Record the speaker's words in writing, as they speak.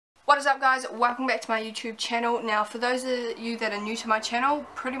What is up, guys? Welcome back to my YouTube channel. Now, for those of you that are new to my channel,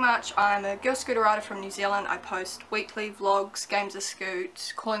 pretty much I'm a girl scooter rider from New Zealand. I post weekly vlogs, games of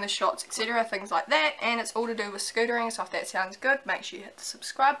scoot, calling the shots, etc, things like that, and it's all to do with scootering. So if that sounds good, make sure you hit the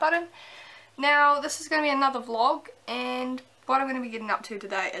subscribe button. Now, this is going to be another vlog, and what I'm going to be getting up to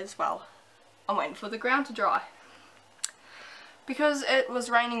today is, well, I'm waiting for the ground to dry. Because it was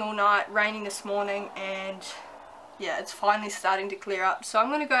raining all night, raining this morning, and yeah, it's finally starting to clear up. So I'm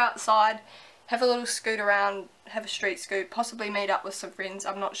going to go outside, have a little scoot around, have a street scoot, possibly meet up with some friends.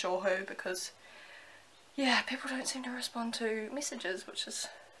 I'm not sure who, because yeah, people don't seem to respond to messages, which is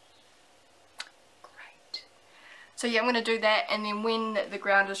great. So yeah, I'm going to do that, and then when the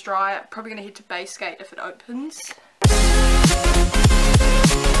ground is dry, I'm probably going to head to Baysgate if it opens.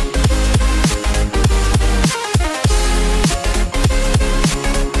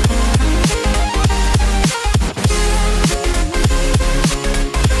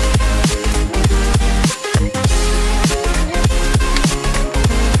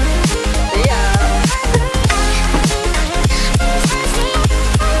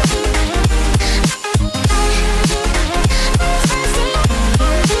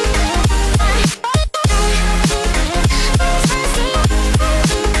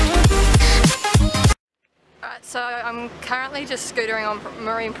 So I'm currently just scootering on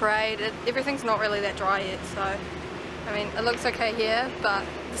Marine Parade. Everything's not really that dry yet, so I mean it looks okay here, but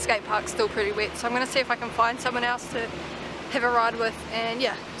the skate park's still pretty wet, so I'm going to see if I can find someone else to have a ride with and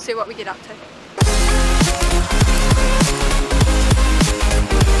yeah, see what we get up to.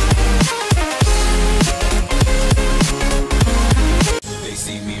 They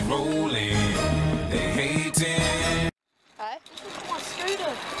see me rolling, they hating. Hey? My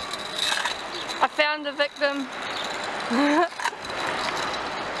scooter. I found a victim.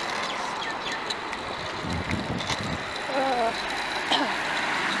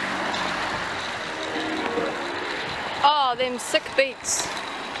 Oh, them sick beats.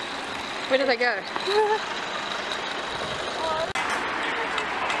 Where did they go?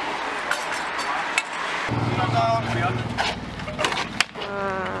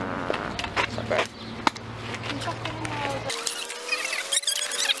 So great.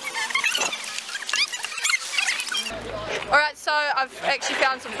 Alright, so I've actually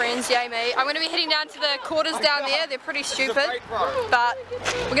found some friends, yay me. I'm going to be heading down to the quarters down there. They're pretty stupid, but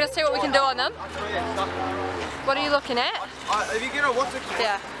we're going to see what we can do on them. What are you looking at? If you get a what's it called?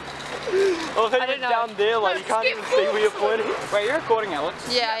 Yeah. Oh, I don't know. Down there, like you can't even see where you're pointing. Wait, you're recording, Alex?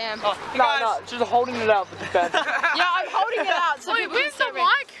 Yeah, I am. Oh, no, just holding it out with the bed. Yeah, I'm holding it out. So wait, where's the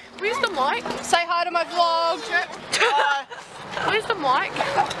mic? Where's the mic? Say hi to my vlog. Where's the mic?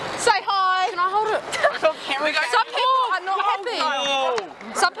 Say hi. Can I hold it? Some people are not happy.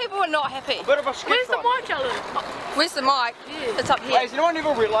 Some people are not happy. Where's the mic, Alan? Where's the mic? Yeah. It's up here. Wait, has anyone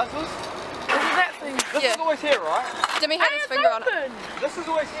ever realised this? What's that thing? This is always here, right? Demi had his finger on it. This is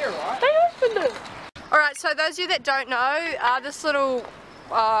always here, right? They opened it. Alright, so those of you that don't know, this little,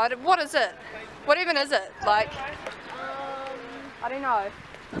 what is it? What even is it? Like, I don't know.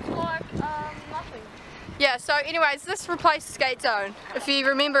 It's like, nothing. Yeah, so anyways, this replaced Skate Zone. If you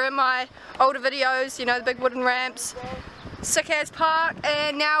remember in my older videos, you know, the big wooden ramps, sick ass park,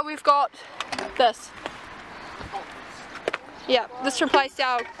 and now we've got this. Yeah, this replaced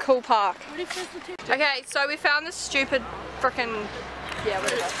our cool park. Okay, so we found this stupid frickin', yeah,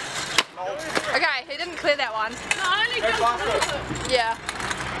 whatever. Okay, he didn't clear that one. No, I only jumped it. Yeah.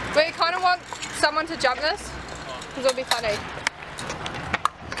 We kind of want someone to jump this, because it'll be funny.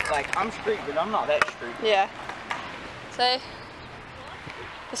 Like, I'm street, but I'm not that street. Yeah. See?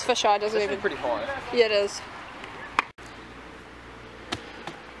 This fisheye doesn't This even... is pretty high. Yeah, it is.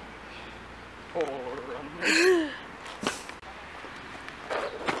 Oh,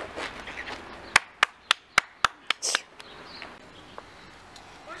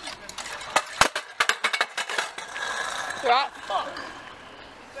 Right.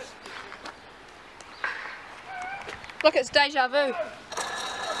 Look, it's deja vu.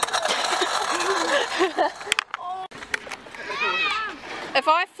 If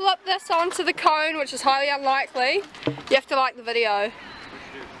I flip this onto the cone, which is highly unlikely, you have to like the video.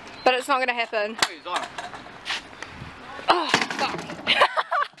 But it's not going to happen. Oh, fuck.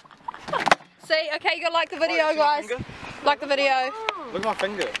 See, okay, you gotta like the video, guys. Like the video. look at my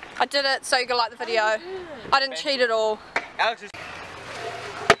finger. I did it, so you gotta like the video. I didn't cheat at all. Alex is...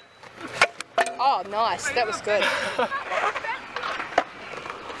 Oh, nice. That was good.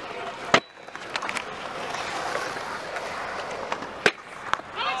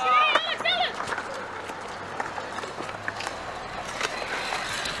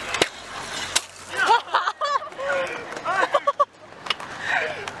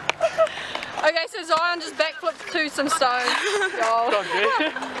 Everyone just backflips to some stones. Not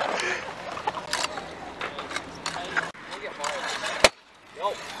good.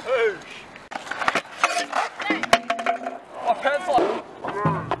 Oh, my pants like...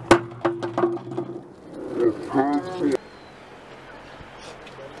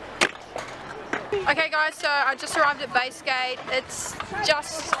 Okay guys, so I just arrived at Base Gate. It's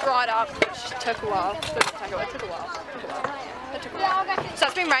just right up, which took a while. It took a while. So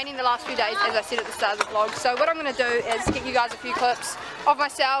it's been raining the last few days, as I said at the start of the vlog. So what I'm going to do is get you guys a few clips of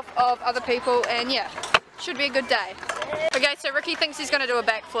myself, of other people, and yeah, should be a good day. Okay, so Ricky thinks he's going to do a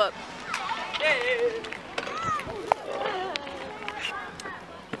backflip.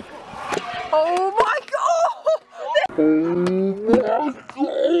 Oh my god!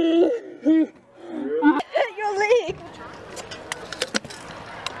 Hit your leg!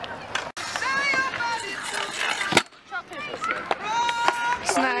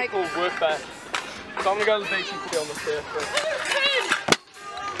 Snake. Cool, work back. So I'm gonna go to the beach and put it on the surf.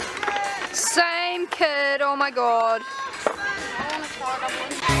 Same kid, oh my god.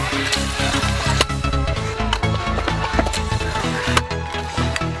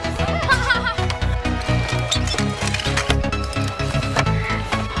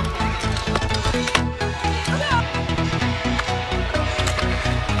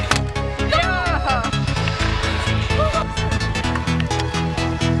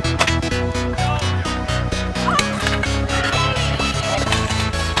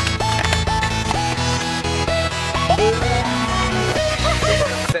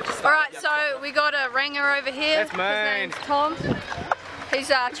 Alright, so we got a ringer over here. That's mine. His name's Tom. He's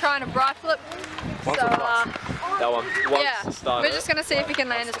trying a bri flip. Once So, or twice. That one. Once yeah, started. we're just going to see if he can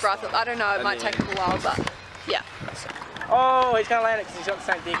land his bri flip. I don't know, it might take a while, but yeah. Oh, he's gonna land it because he's got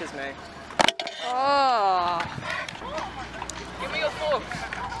the same dick as me. Oh. Give me your fork.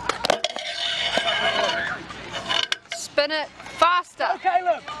 Spin it faster. Oh,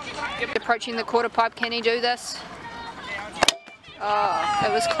 Caleb. Approaching the quarter pipe, can he do this? Oh,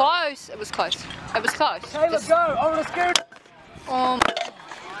 it was close. It was close. It was close. Caleb, Just, go. On the scoot. oh.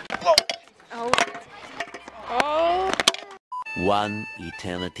 Oh. One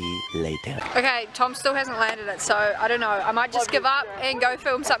eternity later. Okay, Tom still hasn't landed it, so I don't know. I might just give up and go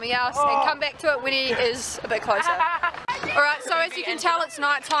film something else and come back to it when he is a bit closer. Alright, so as you can tell, it's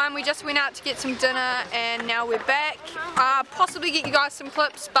night time. We just went out to get some dinner and now we're back. Possibly get you guys some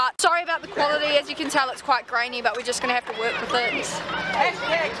clips, but sorry about the quality. As you can tell, it's quite grainy, but we're just going to have to work with it.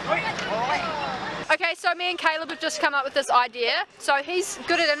 Okay, so me and Caleb have just come up with this idea. So he's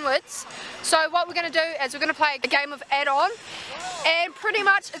good at inwards. So what we're going to do is we're going to play a game of add-on. And pretty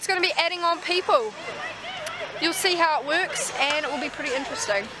much it's going to be adding on people. You'll see how it works and it will be pretty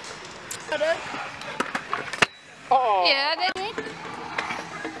interesting. Oh. Yeah, then...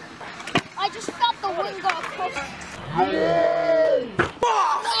 I just felt the wind go across.